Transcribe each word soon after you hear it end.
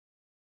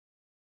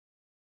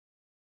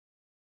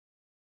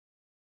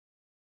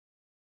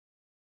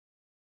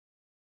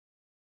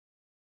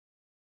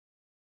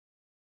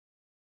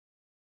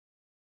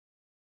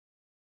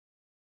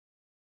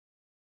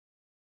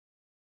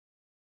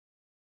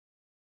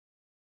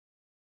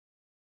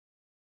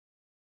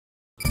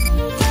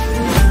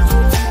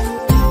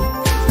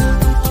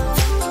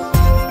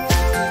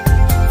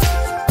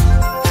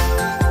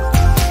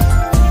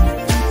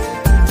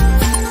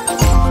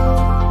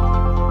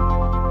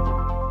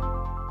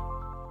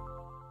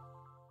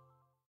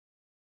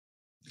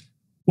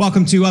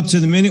Welcome to Up to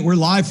the Minute. We're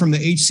live from the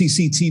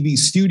HCCTV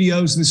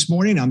studios this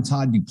morning. I'm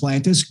Todd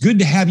Duplantis. Good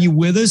to have you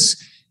with us.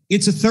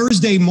 It's a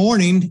Thursday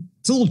morning.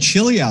 It's a little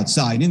chilly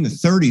outside in the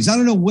 30s. I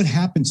don't know what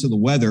happened to the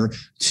weather.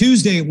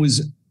 Tuesday, it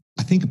was,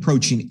 I think,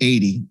 approaching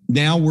 80.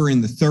 Now we're in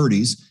the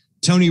 30s.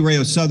 Tony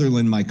Rayo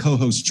Sutherland, my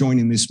co-host,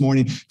 joining this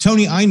morning.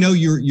 Tony, I know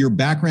your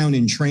background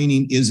in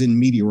training is in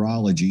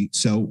meteorology.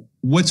 So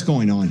what's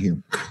going on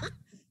here?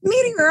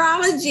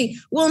 Meteorology.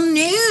 Well,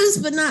 news,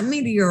 but not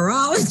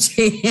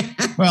meteorology.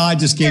 Well, I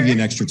just gave you an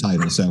extra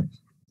title, so.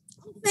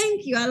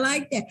 Thank you. I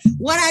like that.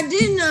 What I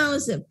do know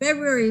is that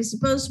February is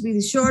supposed to be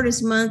the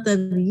shortest month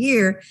of the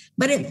year,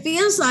 but it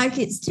feels like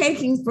it's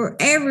taking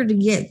forever to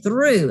get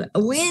through.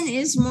 When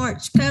is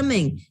March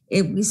coming?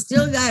 If we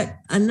still got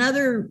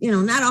another,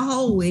 not a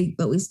whole week,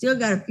 but we still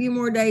got a few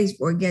more days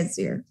before it gets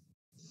here.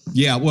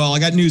 Yeah, well, I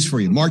got news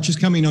for you. March is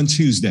coming on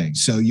Tuesday,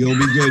 so you'll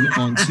be good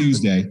on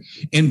Tuesday.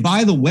 And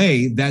by the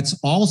way, that's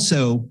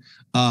also,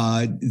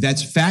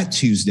 that's Fat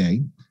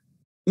Tuesday.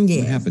 Yes.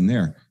 What happened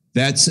there?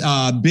 That's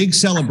a big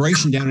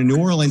celebration down in New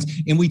Orleans.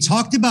 And we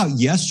talked about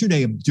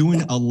yesterday of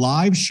doing a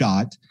live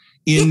shot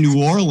in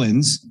New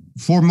Orleans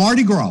for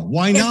Mardi Gras.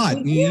 Why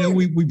not?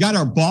 We've got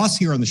our boss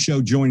here on the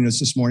show joining us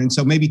this morning,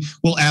 so maybe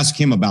we'll ask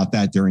him about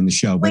that during the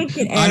show. But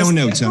I don't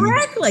know, Tony.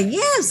 Correctly.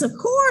 Yes, of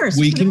course.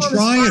 We can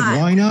try it.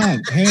 Why not?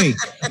 Hey,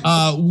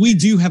 we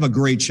do have a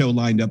great show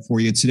lined up for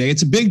you today.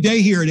 It's a big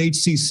day here at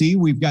HCC.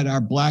 We've got our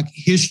Black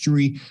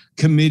History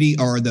Committee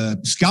or the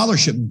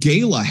Scholarship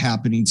Gala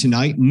happening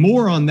tonight.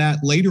 More on that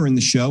later in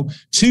the show.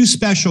 Two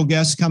special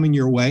guests coming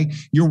your way.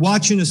 You're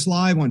watching us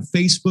live on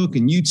Facebook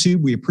and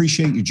YouTube. We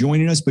appreciate you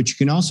joining us, but you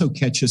can also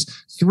catch us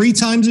 3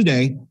 times a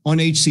day on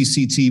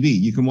HCCTV.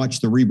 You can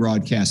watch the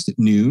rebroadcast at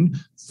noon,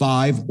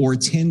 5 or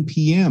 10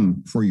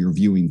 p.m. for your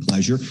viewing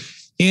pleasure.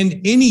 And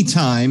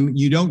anytime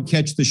you don't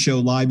catch the show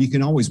live, you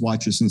can always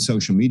watch us in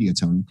social media,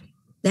 Tony.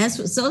 That's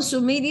what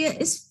social media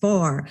is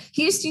for.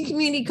 Houston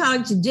Community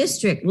College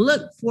District,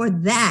 look for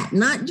that.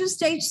 Not just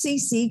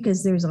HCC,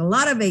 because there's a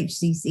lot of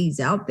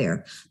HCCs out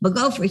there, but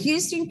go for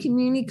Houston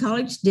Community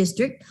College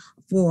District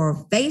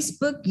for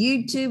Facebook,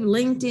 YouTube,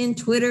 LinkedIn,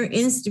 Twitter,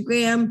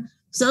 Instagram,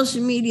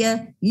 social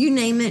media, you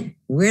name it,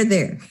 we're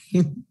there.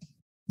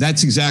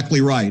 That's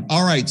exactly right.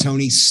 All right,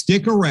 Tony,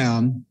 stick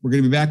around. We're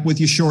going to be back with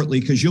you shortly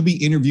because you'll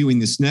be interviewing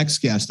this next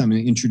guest I'm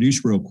going to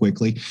introduce real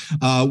quickly.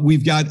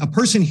 We've got a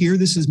person here.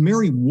 This is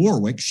Mary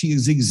Warwick. She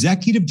is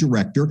Executive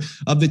Director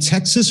of the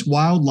Texas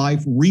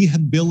Wildlife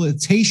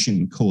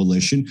Rehabilitation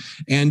Coalition.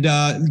 And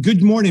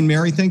good morning,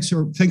 Mary. Thanks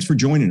for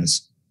joining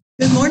us.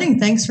 Good morning.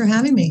 Thanks for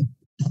having me.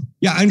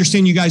 Yeah, I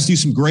understand you guys do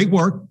some great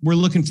work. We're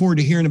looking forward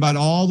to hearing about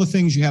all the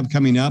things you have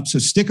coming up. So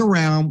stick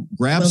around,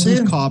 grab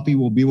some coffee.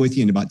 We'll be with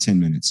you in about 10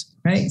 minutes.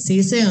 All right. See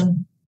you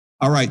soon.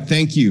 All right.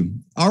 Thank you.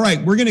 All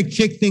right. We're going to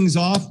kick things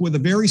off with a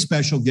very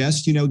special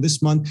guest.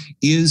 This month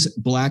is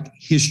Black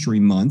History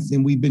Month,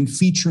 and we've been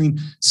featuring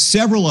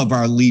several of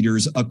our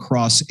leaders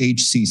across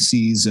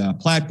HCC's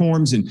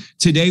platforms. And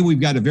today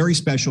we've got a very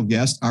special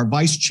guest, our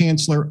Vice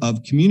Chancellor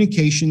of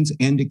Communications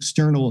and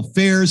External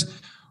Affairs,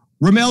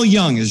 Remmele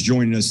Young, is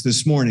joining us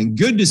this morning.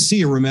 Good to see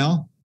you,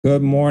 Remmele.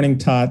 Good morning,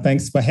 Todd.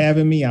 Thanks for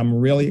having me. I'm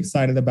really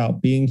excited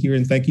about being here,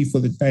 and thank you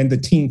and the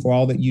team for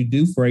all that you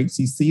do for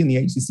HCC and the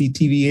HCC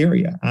TV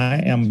area. I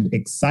am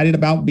excited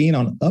about being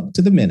on Up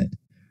to the Minute.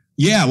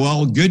 Yeah,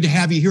 well, good to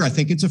have you here. I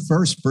think it's a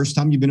first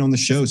time you've been on the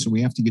show, so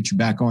we have to get you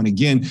back on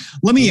again.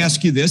 Let me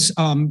ask you this.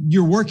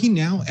 You're working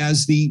now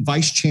as the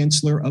Vice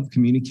Chancellor of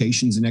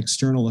Communications and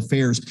External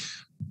Affairs.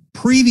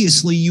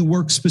 Previously, you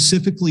worked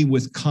specifically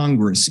with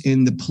Congress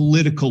in the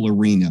political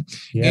arena.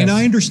 Yes. And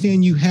I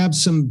understand you have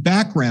some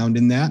background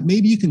in that.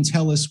 Maybe you can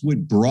tell us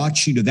what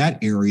brought you to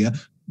that area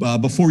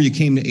before you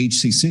came to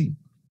HCC.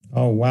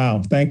 Oh,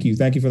 wow. Thank you.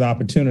 Thank you for the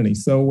opportunity.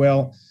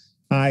 So,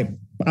 I've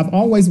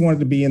always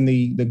wanted to be in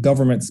the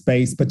government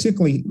space,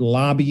 particularly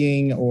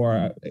lobbying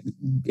or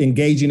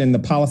engaging in the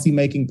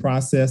policymaking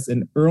process.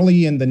 And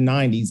early in the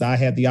 90s, I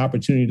had the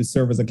opportunity to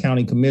serve as a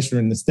county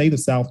commissioner in the state of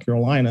South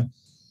Carolina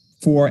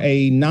for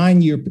an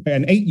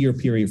 8-year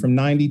period from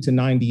 90 to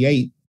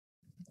 98.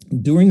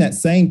 During that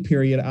same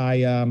period,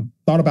 I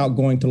thought about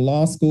going to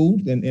law school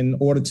in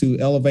order to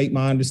elevate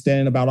my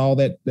understanding about all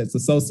that's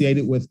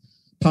associated with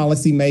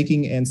policy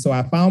making. And so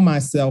I found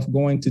myself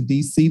going to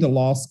DC to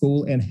law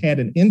school and had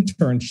an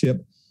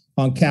internship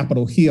on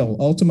Capitol Hill.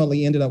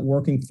 Ultimately ended up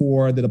working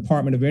for the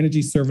Department of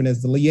Energy, serving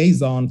as the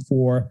liaison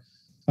for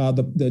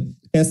the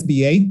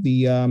SBA,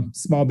 the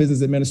Small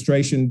Business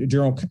Administration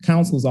General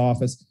Counsel's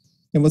office,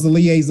 and was a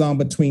liaison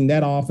between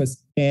that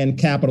office and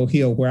Capitol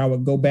Hill, where I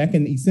would go back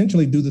and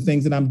essentially do the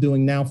things that I'm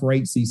doing now for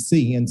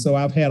HCC. And so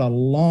I've had a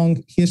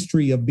long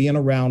history of being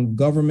around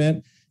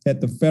government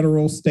at the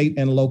federal, state,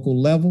 and local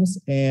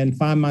levels, and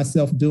find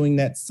myself doing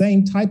that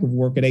same type of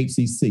work at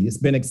HCC. It's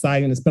been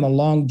exciting. It's been a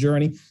long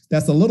journey.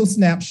 That's a little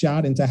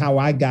snapshot into how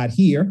I got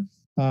here.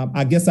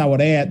 I guess I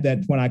would add that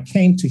when I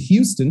came to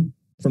Houston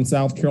from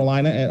South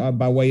Carolina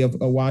by way of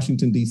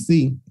Washington,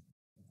 D.C.,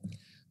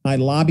 I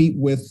lobbied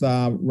with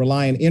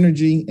Reliant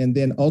Energy, and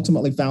then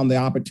ultimately found the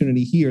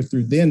opportunity here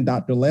through then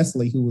Dr.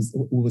 Leslie, who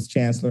was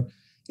chancellor,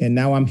 And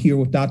now I'm here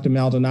with Dr.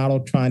 Maldonado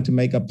trying to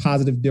make a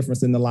positive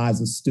difference in the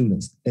lives of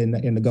students in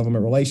the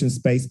government relations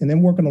space, and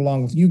then working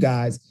along with you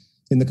guys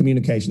in the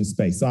communication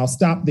space. So I'll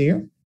stop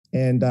there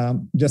and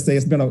just say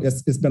it's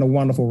been a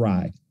wonderful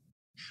ride.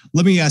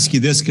 Let me ask you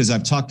this, because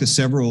I've talked to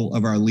several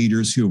of our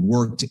leaders who have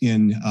worked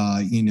in,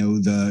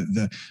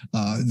 the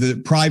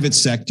private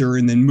sector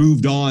and then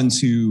moved on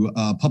to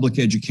public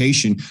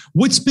education.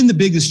 What's been the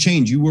biggest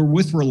change? You were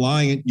with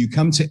Reliant, you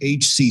come to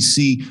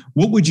HCC.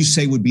 What would you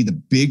say would be the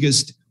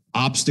biggest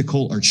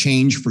obstacle or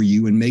change for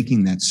you in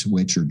making that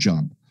switch or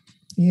jump?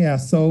 Yeah,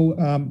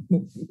 so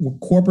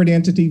corporate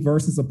entity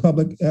versus a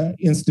public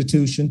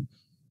institution.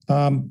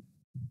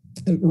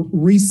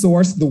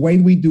 Resource, the way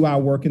we do our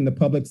work in the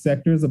public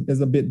sector is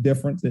a bit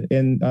different.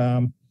 And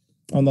on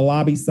the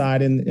lobby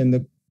side, in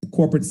the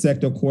corporate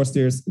sector, of course,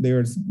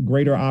 there's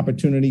greater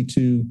opportunity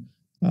to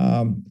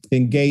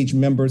engage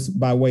members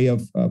by way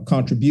of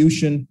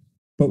contribution.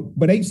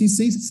 But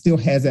HCC still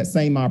has that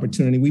same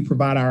opportunity. We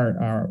provide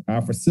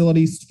our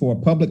facilities for a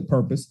public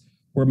purpose,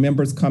 where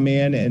members come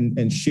in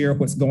and share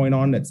what's going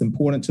on that's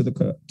important to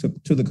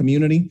the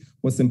community,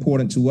 what's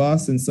important to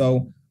us, and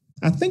so.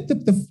 I think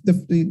that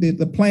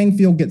the playing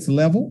field gets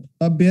level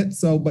a bit.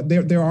 So, but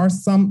there are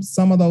some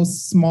of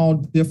those small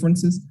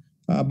differences.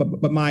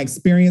 But my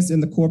experience in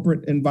the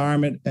corporate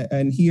environment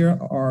and here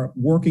are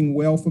working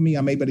well for me.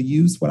 I'm able to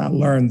use what I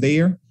learned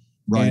there,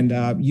 right,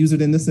 and use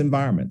it in this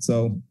environment.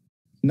 So,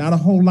 not a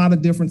whole lot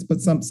of difference,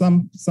 but some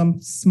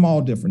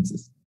small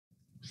differences.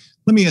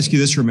 Let me ask you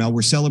this, Remmele.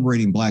 We're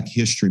celebrating Black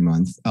History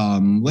Month.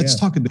 Let's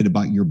talk a bit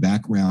about your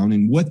background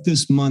and what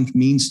this month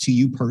means to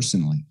you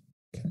personally.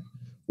 Okay.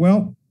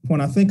 Well, when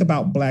I think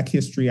about Black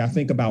history, I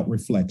think about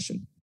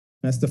reflection.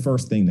 That's the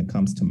first thing that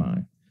comes to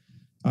mind.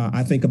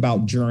 I think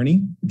about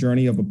journey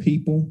of a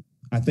people.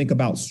 I think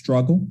about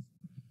struggle,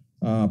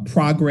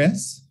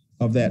 progress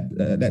of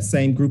that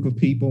same group of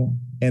people.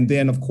 And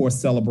then, of course,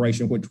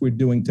 celebration, which we're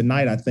doing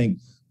tonight, I think,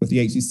 with the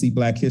HCC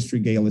Black History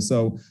Gala.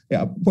 So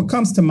what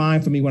comes to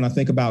mind for me when I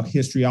think about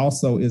history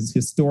also is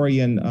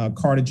historian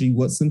Carter G.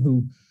 Woodson,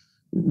 who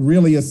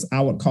really is, I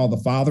would call, the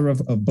father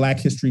of Black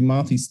History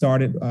Month. He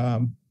started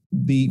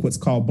what's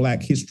called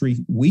Black History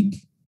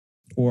Week,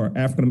 or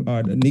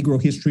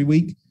Negro History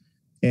Week.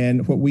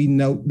 And what we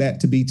note that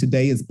to be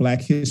today is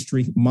Black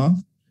History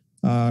Month.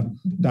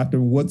 Dr.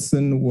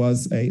 Woodson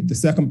was the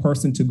second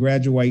person to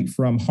graduate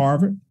from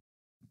Harvard.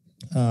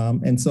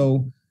 And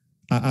so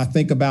I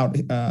think about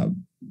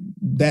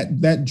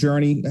that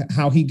journey,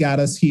 how he got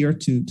us here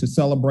to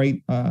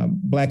celebrate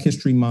Black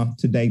History Month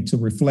today, to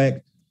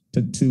reflect,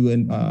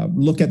 to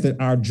look at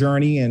our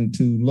journey and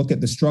to look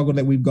at the struggle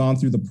that we've gone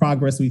through, the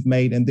progress we've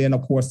made, and then,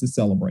 of course, to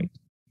celebrate.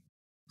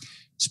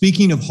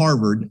 Speaking of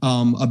Harvard,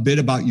 a bit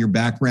about your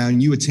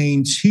background. You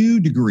attained 2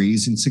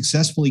 degrees and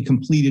successfully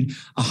completed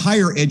a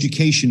higher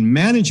education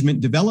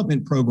management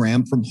development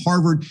program from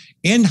Harvard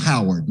and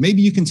Howard.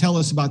 Maybe you can tell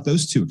us about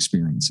those 2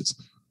 experiences.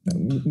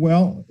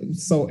 Well,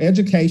 so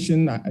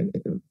education,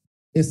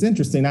 it's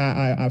interesting.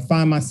 I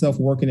find myself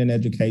working in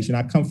education.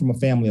 I come from a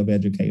family of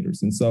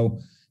educators, and so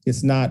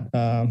it's not,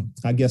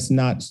 I guess,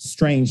 not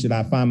strange that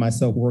I find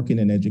myself working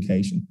in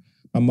education.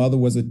 My mother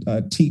was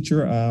a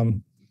teacher,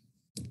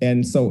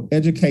 and so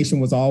education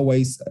was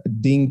always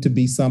deemed to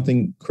be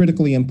something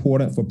critically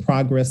important for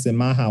progress in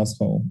my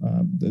household.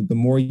 The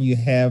more you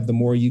have, the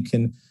more you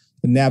can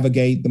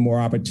navigate, the more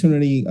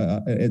opportunity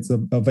it's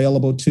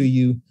available to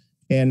you.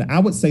 And I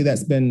would say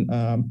that's been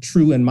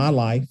true in my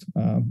life.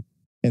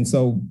 And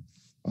so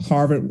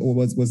Harvard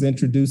was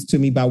introduced to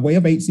me by way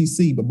of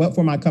HCC, but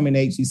for my coming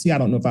to HCC, I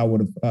don't know if I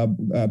would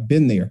have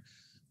been there.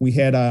 We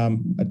had a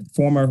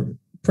former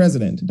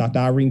president, Dr.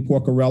 Irene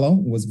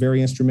Porcarello, was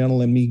very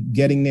instrumental in me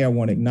getting there. I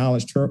want to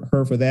acknowledge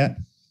her for that.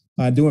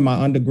 During my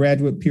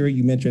undergraduate period,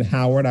 you mentioned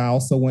Howard. I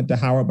also went to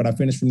Howard, but I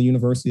finished from the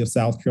University of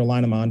South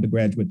Carolina, my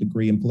undergraduate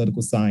degree in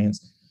political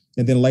science.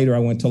 And then later I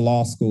went to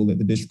law school at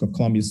the District of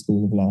Columbia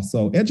School of Law.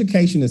 So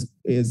education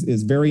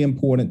is very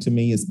important to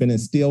me. It's been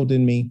instilled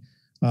in me.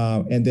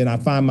 And then I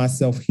find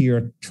myself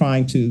here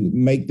trying to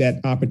make that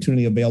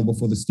opportunity available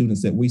for the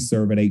students that we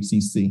serve at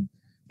HCC.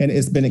 And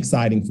it's been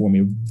exciting for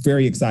me, a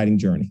very exciting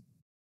journey.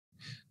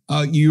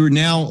 You're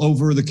now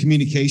over the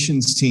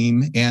communications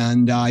team,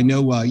 and I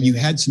know you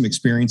had some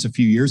experience a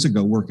few years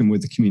ago working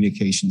with the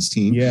communications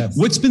team. Yes.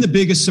 What's been the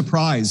biggest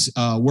surprise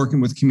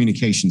working with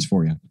communications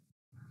for you?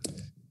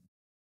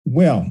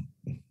 Well,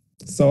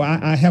 so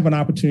I have an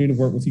opportunity to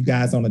work with you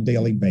guys on a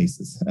daily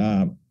basis.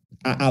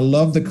 I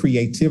love the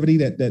creativity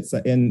that's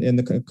in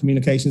the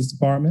communications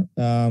department.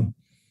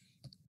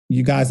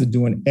 You guys are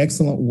doing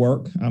excellent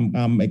work.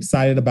 I'm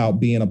excited about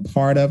being a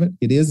part of it.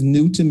 It is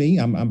new to me.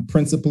 I'm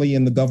principally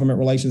in the government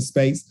relations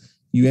space.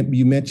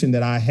 You mentioned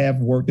that I have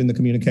worked in the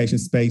communication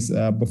space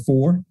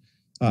before,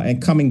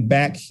 and coming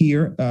back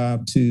here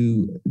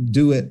to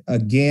do it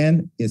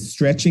again is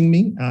stretching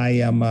me. I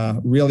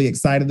am really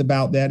excited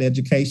about that.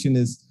 Education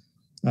is,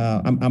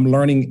 I'm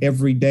learning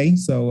every day.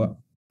 So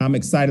I'm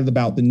excited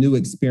about the new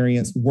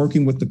experience.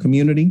 Working with the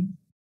community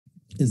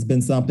has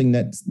been something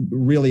that's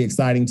really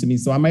exciting to me.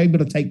 So I'm able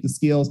to take the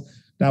skills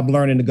that I've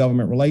learned in the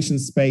government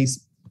relations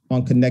space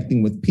on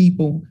connecting with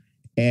people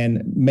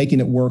and making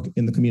it work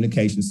in the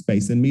communication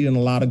space and meeting a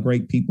lot of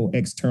great people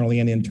externally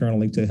and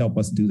internally to help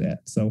us do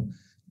that. So,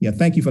 yeah,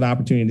 thank you for the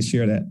opportunity to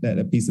share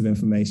that piece of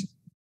information.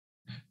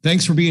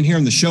 Thanks for being here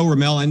on the show,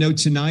 Remmele. I know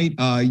tonight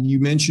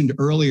you mentioned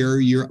earlier,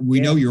 we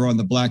know you're on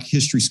the Black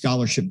History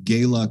Scholarship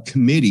Gala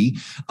Committee.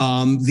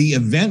 The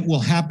event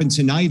will happen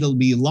tonight. It'll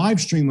be live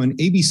stream on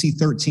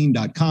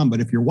abc13.com. But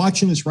if you're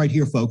watching us right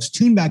here, folks,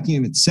 tune back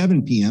in at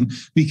 7 p.m.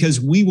 because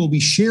we will be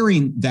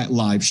sharing that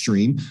live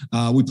stream.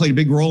 We played a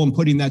big role in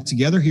putting that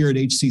together here at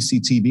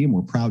HCCTV, and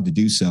we're proud to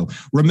do so.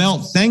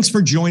 Remmele, thanks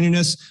for joining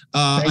us.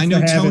 I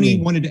know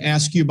Tony wanted to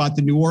ask you about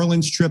the New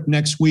Orleans trip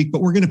next week, but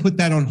we're going to put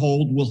that on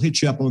hold. We'll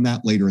hit you up on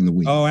that later in the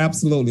week. Oh,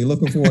 absolutely.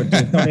 Looking forward to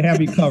it. Tony,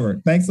 have you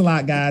covered. Thanks a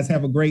lot, guys.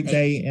 Have a great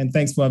day. And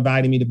thanks for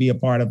inviting me to be a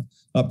part of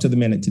Up to the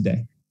Minute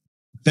today.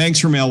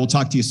 Thanks, Remmele. We'll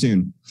talk to you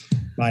soon.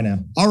 Bye now.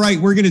 All right.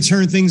 We're going to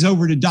turn things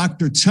over to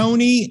Dr.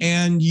 Tony,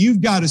 and you've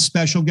got a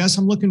special guest.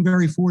 I'm looking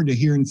very forward to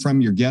hearing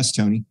from your guest,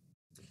 Tony.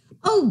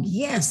 Oh,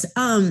 yes.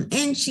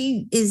 And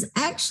she is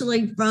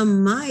actually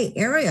from my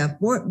area,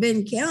 Fort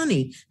Bend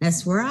County.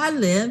 That's where I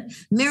live.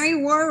 Mary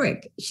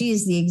Warwick. She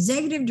is the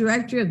executive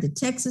director of the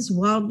Texas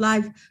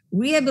Wildlife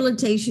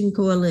Rehabilitation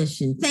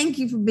Coalition. Thank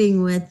you for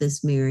being with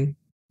us, Mary.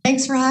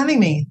 Thanks for having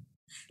me.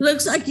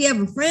 Looks like you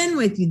have a friend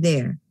with you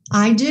there.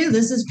 I do.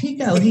 This is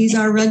Pico. He's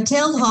our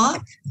red-tailed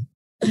hawk.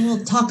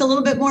 We'll talk a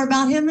little bit more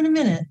about him in a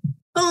minute.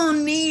 Oh,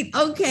 neat.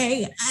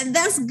 Okay.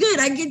 That's good.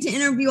 I get to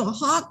interview a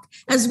hawk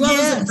as well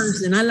as a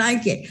person. I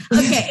like it.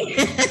 Okay.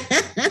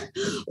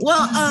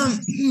 Well,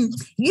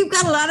 you've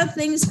got a lot of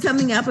things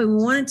coming up, and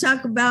we want to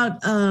talk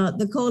about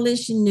the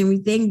coalition and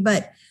everything.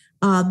 But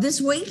this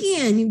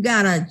weekend, you've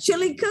got a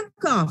chili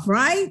cook-off,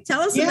 right?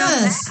 Tell us about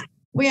that.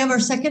 We have our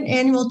second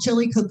annual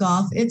chili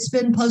cook-off. It's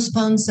been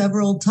postponed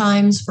several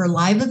times for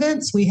live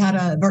events. We had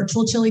a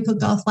virtual chili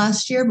cook-off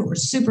last year, but we're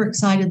super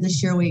excited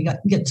this year we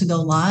get to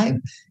go live.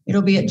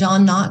 It'll be at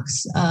John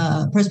Knox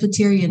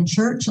Presbyterian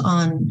Church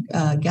on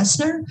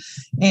Gessner,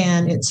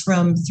 and it's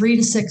from 3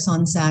 to 6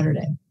 on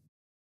Saturday.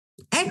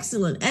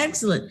 Excellent.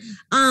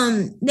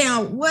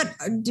 Now, what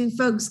do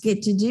folks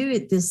get to do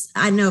at this?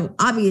 I know,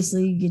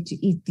 obviously, you get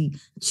to eat the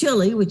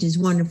chili, which is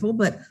wonderful,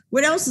 but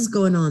what else is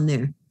going on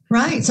there?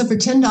 Right. So for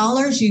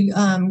 $10, you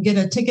get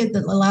a ticket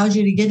that allows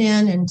you to get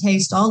in and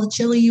taste all the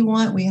chili you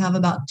want. We have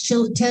about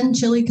 10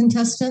 chili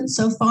contestants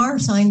so far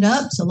signed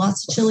up, so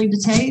lots of chili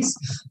to taste.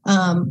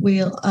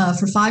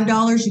 For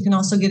 $5, you can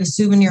also get a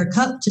souvenir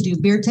cup to do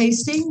beer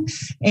tasting.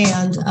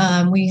 And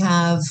we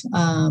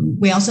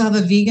also have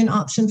a vegan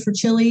option for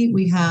chili.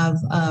 We have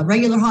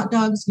regular hot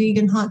dogs,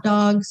 vegan hot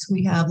dogs.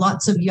 We have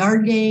lots of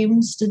yard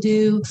games to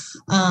do.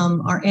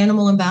 Our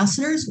animal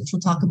ambassadors, which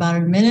we'll talk about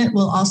in a minute,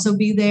 will also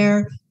be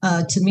there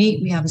to meet.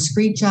 We have a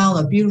screech owl,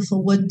 a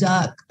beautiful wood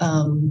duck,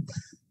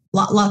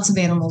 lots of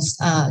animals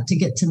to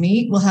get to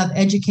meet. We'll have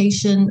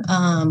education,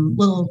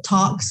 little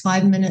talks,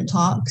 5-minute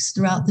talks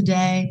throughout the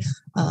day,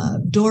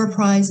 door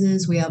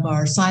prizes. We have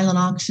our silent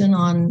auction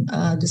on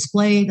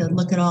display to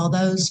look at all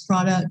those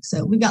products.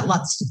 So we've got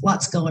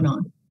lots going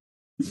on.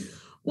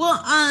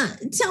 Well,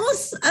 tell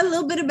us a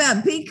little bit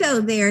about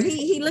Pico there.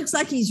 He looks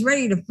like he's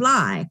ready to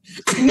fly.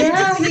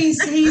 Yeah,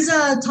 he's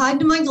tied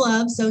to my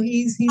glove, so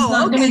he's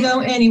not going to go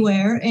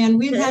anywhere. And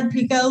we've had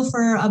Pico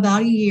for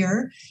about a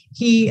year.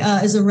 He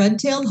is a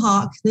red-tailed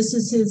hawk. This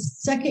is his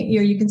second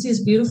year. You can see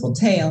his beautiful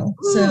tail.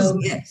 Ooh, so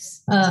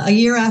yes. A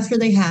year after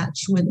they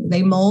hatch, when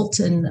they molt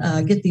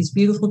and get these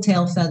beautiful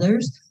tail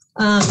feathers.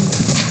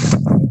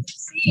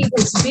 See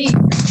his beak.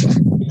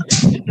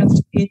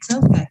 It's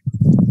okay.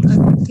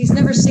 He's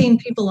never seen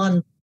people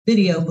on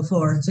video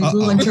before, so he's a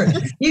little unsure.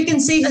 You can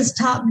see his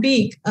top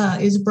beak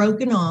is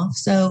broken off.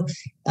 So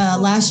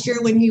last year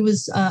when he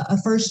was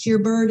a first-year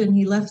bird and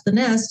he left the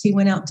nest, he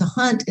went out to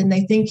hunt, and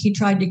they think he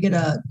tried to get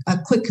a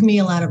quick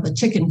meal out of a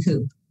chicken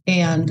coop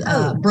and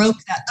broke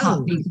that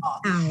top beak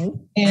off.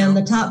 And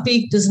the top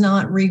beak does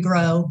not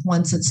regrow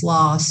once it's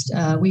lost.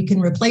 We can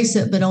replace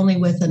it, but only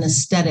with an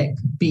aesthetic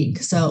beak.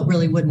 So it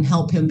really wouldn't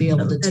help him be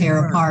able to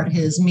tear apart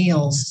his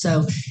meals.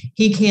 So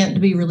he can't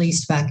be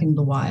released back into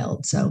the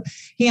wild. So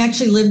he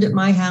actually lived at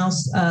my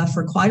house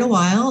for quite a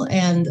while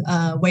and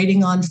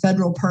waiting on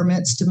federal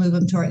permits to move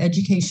him to our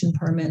education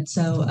permit.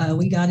 So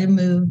we got him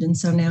moved. And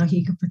so now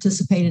he can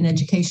participate in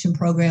education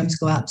programs,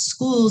 go out to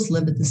schools,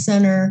 live at the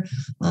center,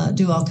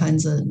 do all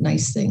kinds of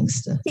nice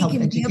things to help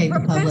educate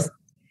the public.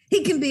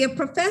 He can be a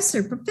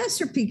professor,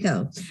 Professor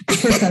Pico.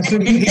 Professor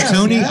Pico. Hey,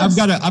 Tony, yes.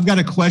 I've got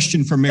a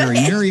question for Mary.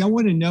 Mary, I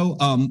want to know,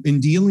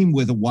 in dealing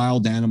with a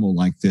wild animal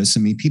like this,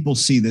 I mean, people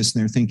see this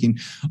and they're thinking,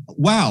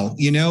 wow,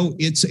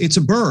 it's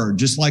a bird,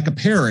 just like a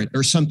parrot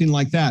or something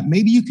like that.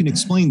 Maybe you can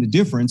explain the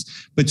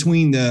difference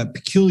between the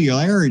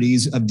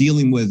peculiarities of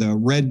dealing with a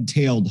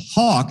red-tailed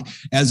hawk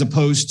as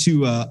opposed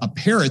to a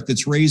parrot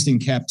that's raised in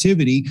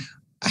captivity.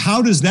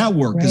 How does that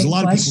work? Because a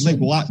lot of people think,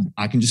 well,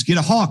 I can just get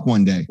a hawk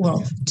one day.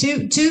 Well,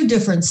 two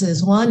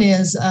differences. One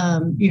is,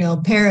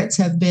 parrots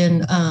have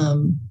been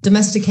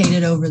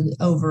domesticated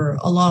over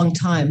a long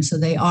time, so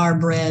they are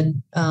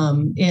bred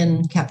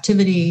in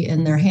captivity,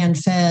 and they're hand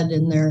fed,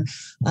 and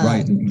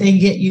they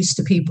get used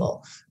to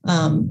people.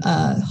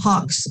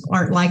 Hawks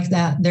aren't like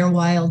that. They're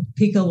wild.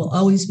 Pico will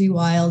always be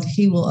wild.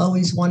 He will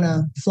always want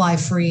to fly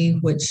free,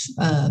 which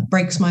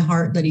breaks my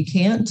heart that he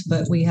can't,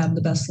 but we have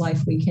the best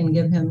life we can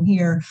give him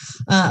here.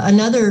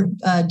 Another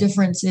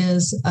difference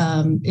is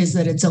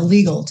that it's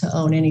illegal to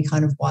own any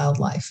kind of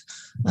wildlife.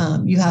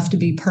 You have to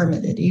be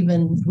permitted.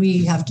 Even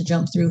we have to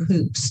jump through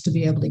hoops to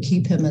be able to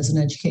keep him as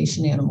an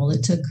education animal.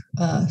 It took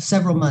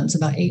several months,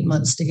 about 8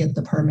 months, to get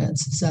the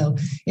permits. So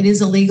it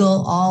is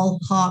illegal. All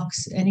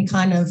hawks, any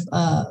kind of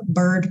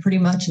bird pretty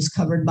much is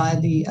covered by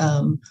the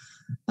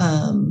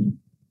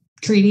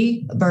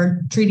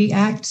Bird Treaty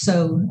Act.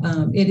 So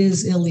it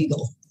is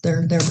illegal.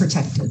 They're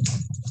protected,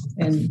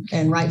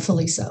 and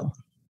rightfully so.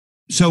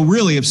 So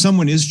really, if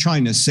someone is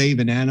trying to save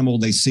an animal,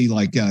 they see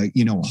like a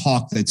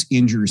hawk that's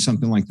injured or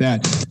something like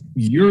that,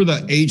 you're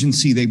the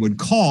agency they would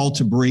call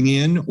to bring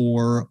in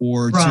or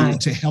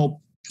to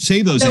help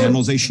save those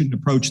animals. They shouldn't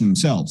approach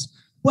themselves.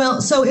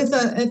 Well, so if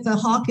the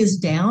hawk is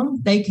down,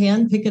 they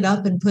can pick it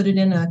up and put it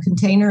in a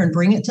container and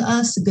bring it to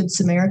us. The Good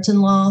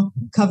Samaritan law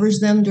covers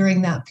them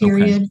during that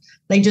period. Okay.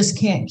 They just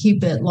can't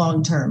keep it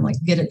long term, like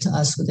get it to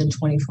us within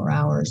 24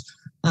 hours.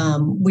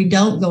 We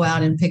don't go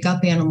out and pick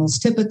up animals.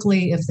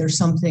 Typically, if there's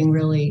something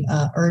really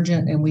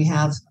urgent and we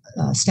have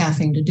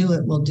staffing to do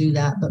it, we'll do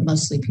that. But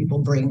mostly people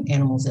bring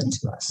animals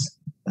into us.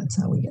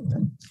 That's how we get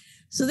them.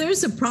 So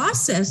there's a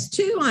process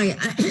too.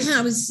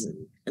 I was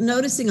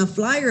noticing a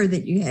flyer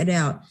that you had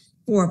out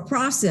for a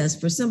process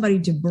for somebody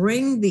to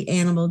bring the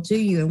animal to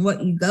you and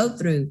what you go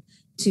through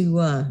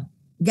to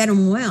get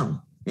them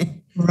well.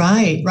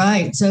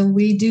 Right. So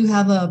we do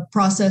have a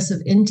process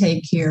of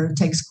intake here. It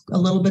takes a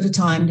little bit of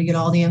time to get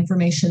all the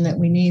information that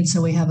we need,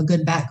 so we have a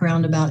good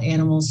background about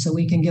animals so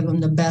we can give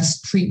them the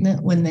best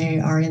treatment when they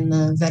are in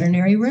the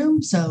veterinary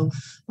room. So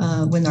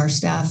when our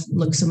staff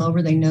looks them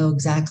over, they know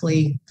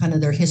exactly kind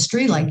of their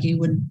history, like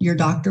your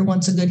doctor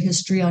wants a good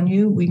history on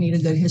you. We need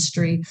a good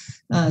history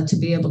to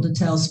be able to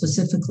tell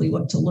specifically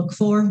what to look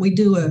for. We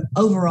do an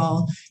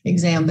overall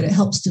exam, but it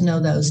helps to know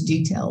those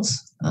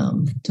details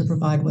to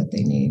provide what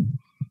they need.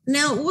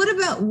 Now, what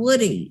about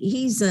Woody?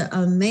 He's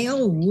a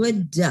male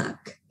wood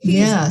duck.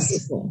 Yes,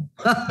 beautiful.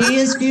 He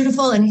is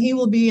beautiful, and he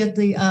will be at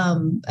the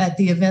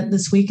event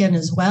this weekend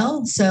as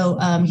well. So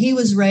he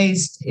was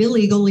raised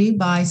illegally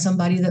by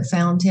somebody that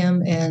found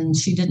him, and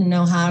she didn't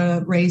know how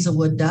to raise a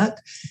wood duck,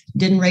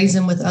 didn't raise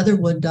him with other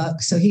wood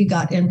ducks, so he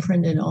got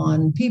imprinted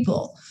on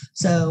people.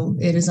 So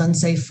it is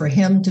unsafe for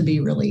him to be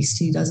released.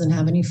 He doesn't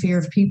have any fear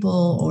of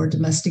people or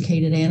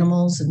domesticated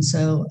animals, and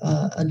so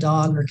a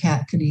dog or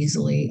cat could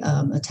easily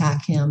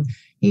attack him.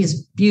 He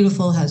is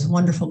beautiful, has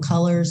wonderful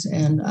colors,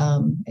 and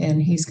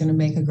he's going to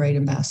make a great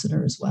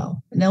ambassador as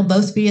well. And they'll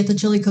both be at the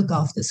chili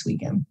cook-off this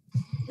weekend.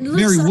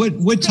 Mary,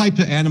 what type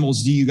of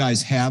animals do you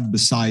guys have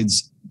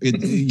besides,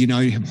 you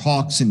have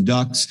hawks and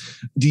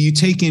ducks? Do you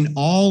take in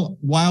all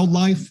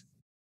wildlife?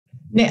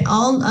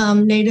 All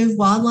native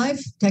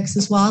wildlife,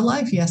 Texas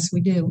wildlife, yes,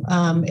 we do.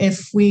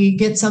 If we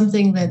get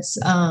something that's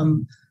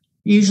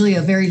usually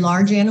a very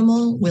large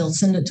animal, we'll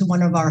send it to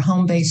one of our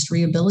home-based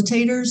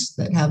rehabilitators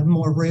that have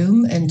more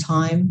room and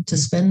time to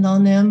spend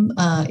on them.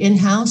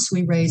 In-house,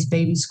 we raise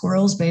baby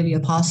squirrels, baby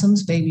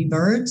opossums, baby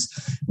birds.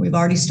 We've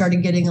already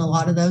started getting a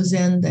lot of those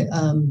in. That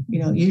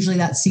usually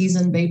that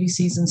baby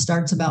season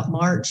starts about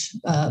March,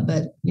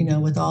 but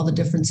with all the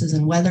differences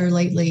in weather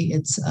lately,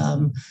 it's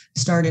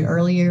started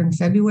earlier in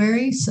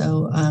February.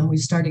 So we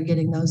started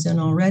getting those in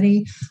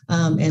already.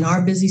 And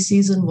our busy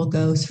season will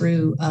go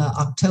through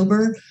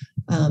October.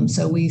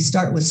 So we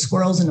start with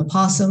squirrels and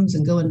opossums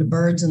and go into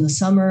birds in the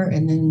summer,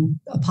 and then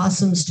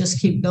opossums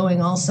just keep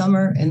going all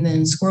summer, and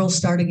then squirrels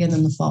start again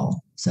in the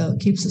fall. So it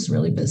keeps us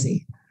really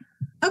busy.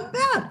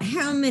 About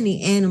how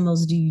many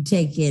animals do you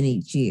take in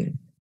each year?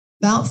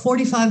 About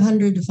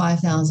 4,500 to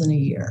 5,000 a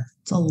year.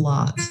 It's a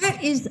lot.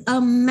 That is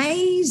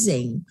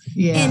amazing.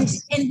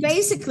 Yes. And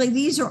basically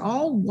these are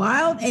all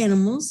wild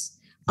animals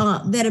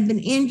that have been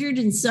injured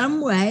in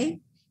some way,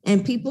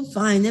 and people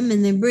find them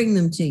and then bring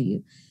them to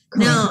you.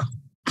 Correct. Now,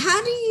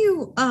 how do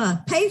you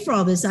pay for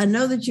all this? I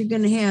know that you're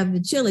going to have the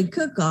chili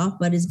cook-off,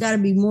 but it's got to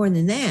be more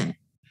than that.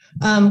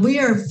 We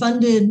are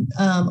funded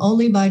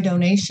only by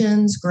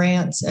donations,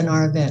 grants, and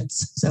our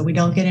events. So we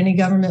don't get any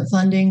government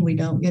funding. We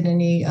don't get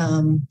any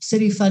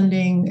city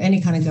funding,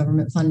 any kind of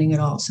government funding at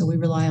all. So we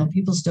rely on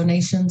people's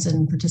donations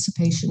and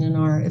participation in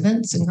our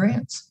events and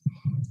grants.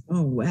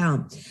 Oh,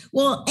 wow.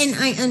 Well, and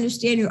I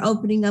understand you're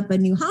opening up a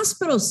new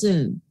hospital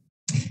soon.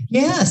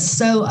 Yes.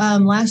 So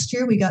last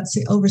year we got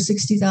over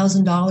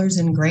 $60,000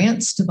 in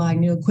grants to buy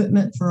new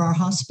equipment for our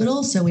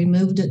hospital. So we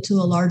moved it to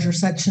a larger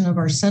section of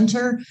our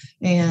center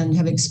and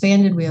have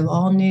expanded. We have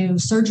all new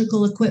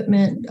surgical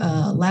equipment,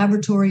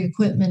 laboratory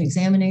equipment,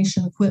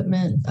 examination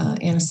equipment,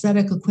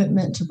 anesthetic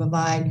equipment to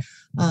provide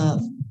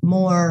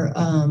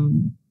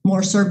more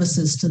more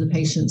services to the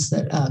patients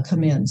that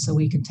come in, so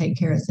we can take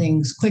care of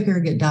things quicker,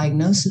 get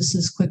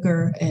diagnoses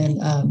quicker,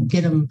 and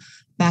get them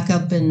back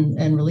up and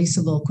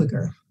releasable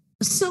quicker.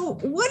 So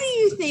what do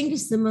you think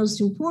is the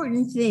most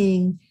important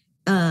thing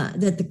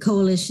that the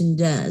coalition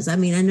does? I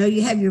mean, I know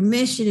you have your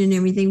mission and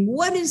everything.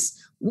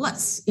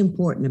 What's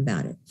important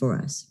about it for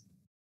us?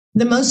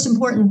 The most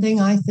important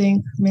thing, I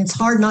think, it's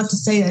hard not to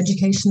say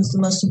education is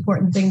the most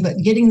important thing, but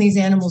getting these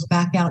animals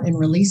back out and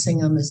releasing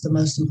them is the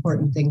most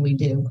important thing we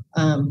do.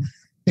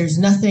 There's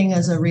nothing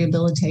as a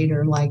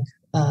rehabilitator like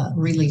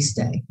release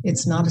day.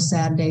 It's not a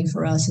sad day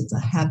for us. It's a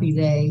happy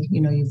day.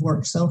 You've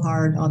worked so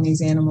hard on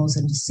these animals,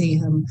 and to see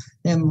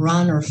them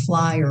run or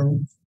fly or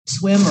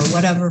swim or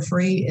whatever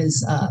free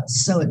is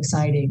so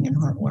exciting and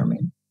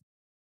heartwarming.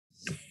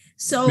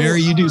 So,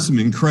 Mary, you do some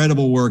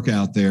incredible work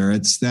out there.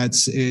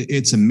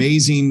 It's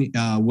amazing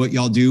what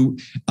y'all do.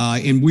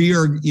 And we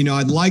are,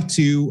 I'd like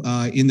to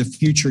in the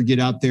future get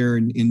out there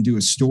and do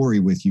a story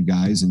with you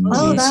guys. And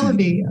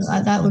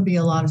that would be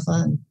a lot of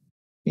fun.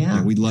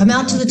 Yeah, we'd love come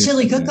out to the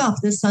chili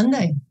cook-off this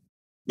Sunday.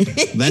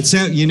 That's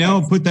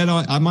it. Put that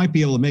on. I might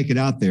be able to make it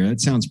out there.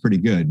 That sounds pretty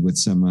good with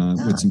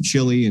some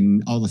chili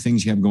and all the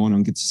things you have going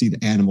on. Get to see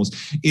the animals.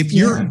 If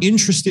you're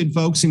interested,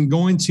 folks, in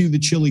going to the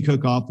chili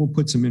cook-off, we'll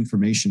put some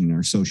information in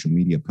our social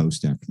media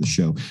post after the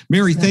show.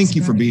 Mary, thank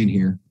you for being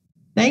here.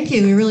 Thank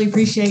you. We really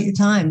appreciate your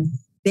time.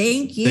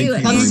 Thank you.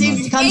 Come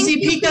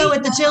see Pico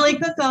at the chili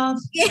cook-off.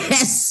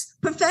 Yes,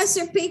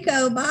 Professor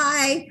Pico.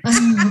 Bye.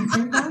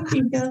 Bye,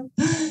 Pico.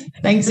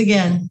 Thanks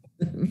again.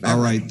 All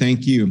right.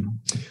 Thank you.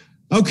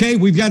 Okay,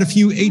 we've got a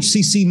few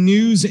HCC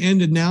news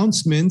and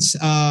announcements.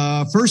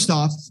 First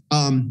off,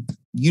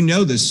 you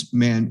know this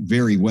man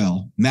very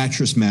well,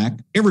 Mattress Mack.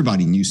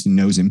 Everybody in Houston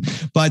knows him,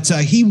 but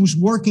he was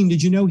working.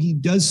 Did you know he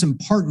does some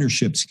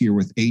partnerships here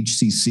with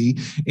HCC?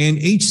 And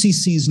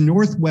HCC's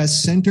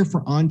Northwest Center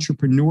for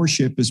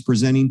Entrepreneurship is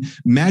presenting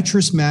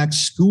Mattress Mack's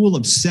School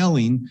of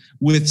Selling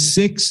with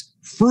 6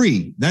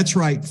 free. That's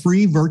right.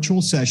 Free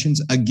virtual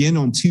sessions again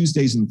on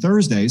Tuesdays and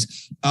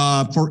Thursdays.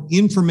 For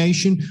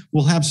information,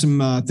 we'll have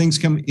some things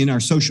come in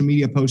our social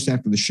media post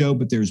after the show,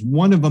 but there's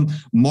one of them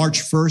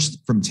March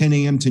 1st from 10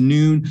 a.m. to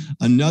noon.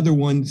 Another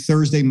one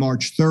Thursday,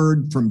 March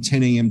 3rd from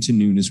 10 a.m. to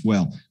noon as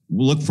well.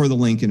 We'll look for the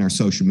link in our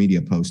social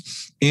media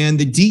post. And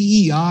the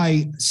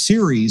DEI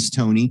series,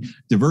 Tony,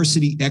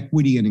 Diversity,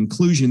 Equity, and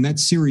Inclusion, that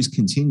series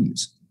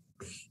continues.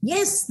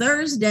 Yes,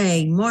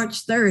 Thursday,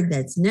 March 3rd.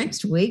 That's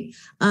next week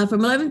from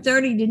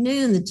 11:30 to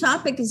noon. The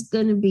topic is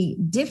going to be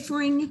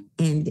differing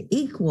and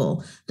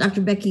equal.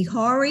 Dr. Becky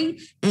Horry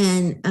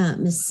and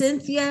Ms.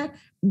 Cynthia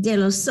De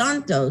Los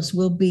Santos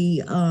will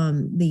be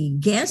the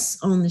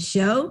guests on the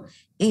show.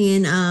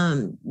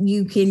 And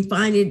you can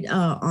find it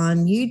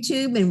on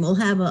YouTube, and we'll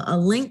have a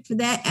link for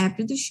that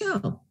after the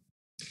show.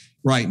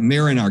 Right. And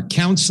they're in our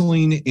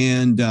counseling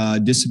and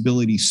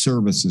disability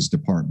services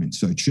department.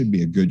 So it should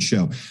be a good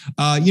show.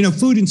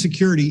 Food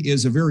insecurity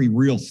is a very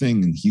real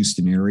thing in the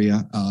Houston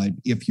area.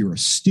 If you're a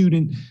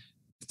student,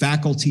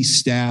 faculty,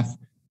 staff,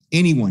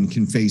 anyone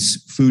can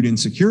face food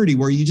insecurity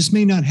where you just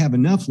may not have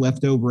enough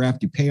left over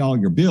after you pay all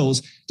your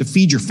bills to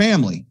feed your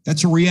family.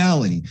 That's a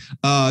reality.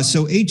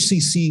 So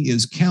HCC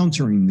is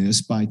countering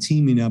this by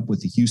teaming up with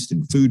the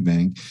Houston Food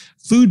Bank.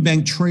 Food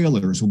bank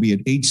trailers will be at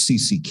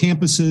HCC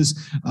campuses.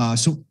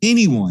 So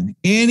anyone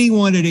at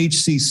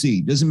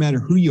HCC, doesn't matter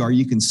who you are,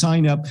 you can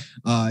sign up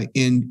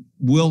and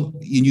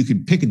you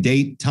can pick a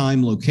date,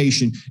 time,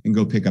 location, and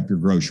go pick up your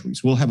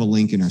groceries. We'll have a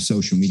link in our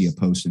social media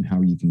post on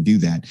how you can do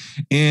that.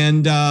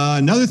 And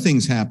another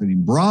thing's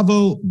happening.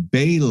 Bravo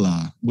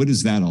Bela. What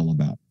is that all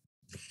about?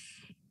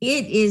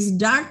 It is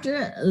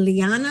Dr.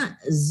 Leandra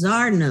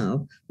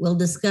Zarnow will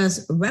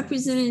discuss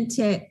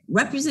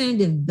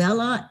Representative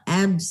Bella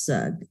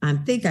Abzug. I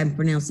think I'm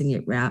pronouncing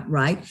it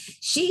right.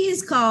 She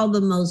is called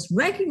the most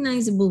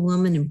recognizable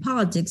woman in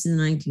politics in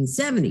the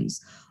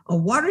 1970s. A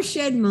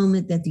watershed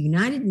moment that the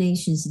United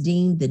Nations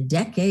deemed the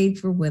decade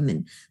for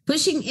women,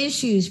 pushing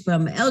issues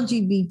from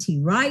LGBT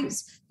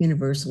rights,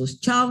 universal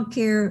child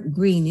care,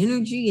 green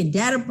energy, and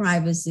data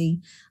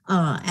privacy.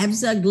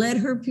 Abzug led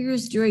her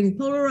peers during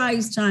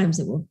polarized times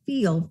that will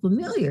feel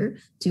familiar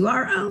to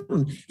our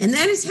own. And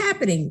that is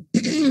happening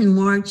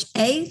March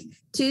 8th,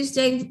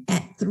 Tuesday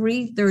at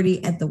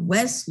 3:30 at the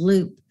West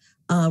Loop,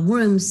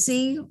 room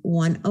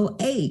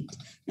C108.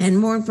 And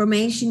more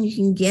information you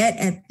can get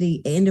at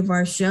the end of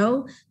our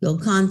show. You'll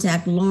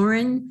contact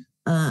Lauren,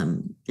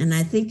 and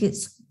I think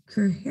it's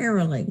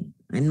Kerherling.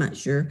 I'm not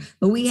sure,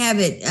 but we have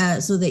it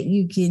so that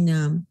you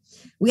can,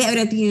 we have it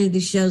at the end of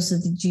the show so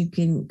that you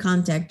can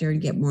contact her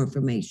and get more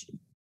information.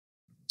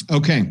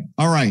 Okay.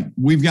 All right.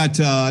 We've got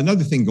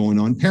another thing going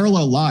on.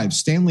 Parallel Live,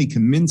 Stanley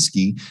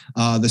Kaminsky.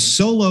 The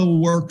solo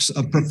works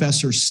of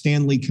Professor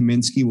Stanley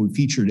Kaminsky will be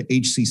featured at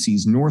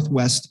HCC's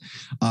Northwest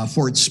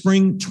for its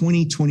spring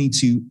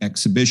 2022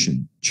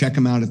 exhibition. check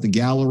them out at the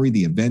gallery.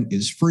 The event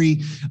is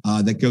free.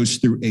 That goes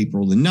through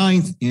April the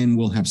 9th, and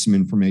we'll have some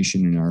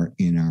information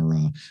in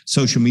our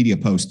social media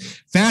post.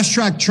 Fast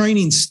track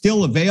training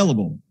still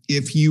available.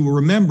 If you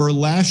remember,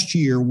 last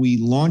year we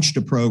launched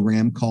a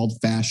program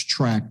called Fast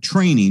Track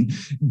Training.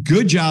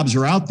 Good jobs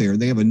are out there.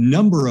 They have a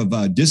number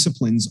of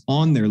disciplines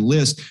on their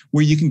list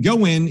where you can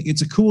go in.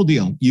 It's a cool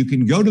deal. You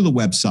can go to the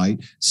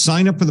website,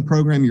 sign up for the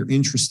program you're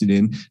interested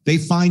in. They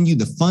find you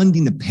the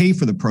funding to pay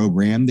for the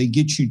program. They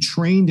get you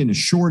trained in a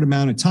short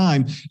amount of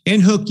time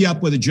and hook you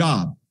up with a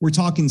job. We're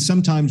talking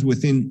sometimes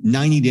within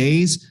 90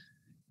 days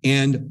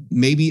and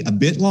maybe a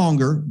bit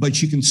longer,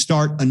 but you can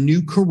start a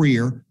new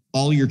career.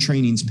 All your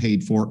training's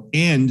paid for,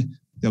 and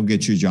they'll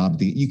get you a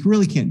job. You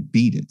really can't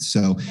beat it.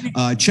 So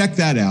check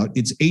that out.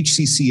 It's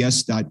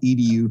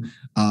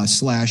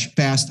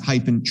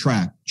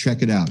hccs.edu/fast-track.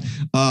 Check it out.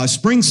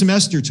 Spring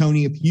semester,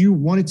 Tony, if you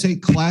want to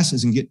take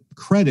classes and get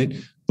credit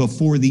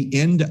before the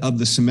end of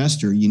the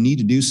semester, you need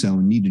to do so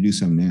and need to do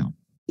so now.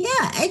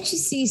 Yeah,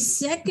 HCC's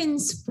second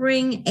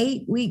spring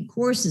 8-week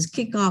courses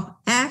kick off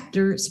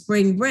after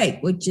spring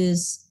break, which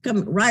is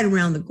coming right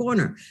around the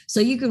corner. So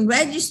you can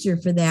register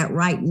for that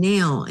right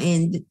now.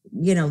 And,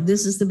 you know,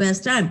 this is the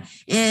best time.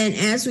 And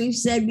as we've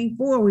said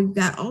before, we've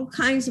got all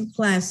kinds of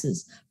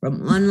classes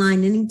from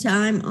online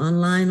anytime,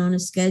 online on a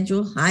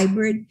schedule,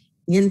 hybrid,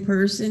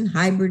 in-person,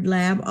 hybrid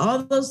lab,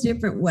 all those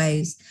different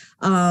ways.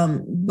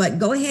 But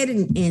go ahead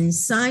and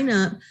sign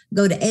up.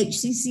 Go to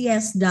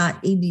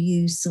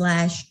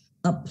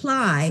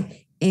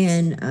hccs.edu/apply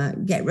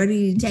and get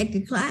ready to take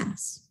a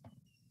class.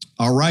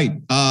 All right.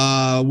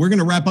 We're going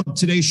to wrap up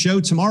today's show.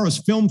 Tomorrow's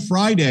Film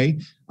Friday.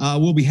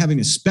 We'll be having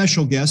a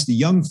special guest, a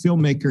young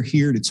filmmaker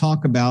here to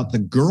talk about The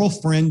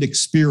Girlfriend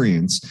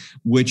Experience,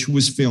 which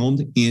was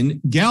filmed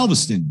in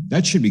Galveston.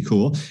 That should be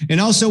cool.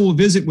 And also we'll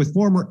visit with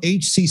former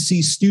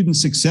HCC student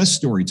success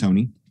story,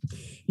 Tony.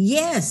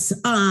 Yes.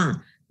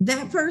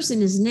 That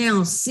person is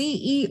now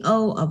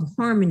CEO of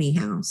Harmony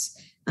House,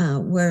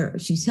 where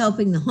she's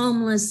helping the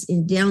homeless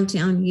in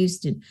downtown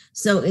Houston.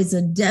 So it's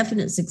a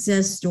definite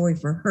success story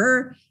for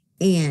her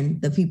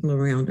and the people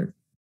around her.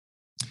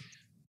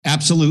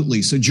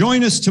 Absolutely. So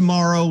join us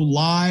tomorrow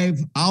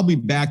live. I'll be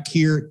back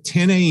here at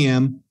 10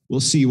 a.m. We'll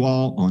see you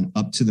all on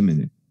Up to the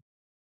Minute.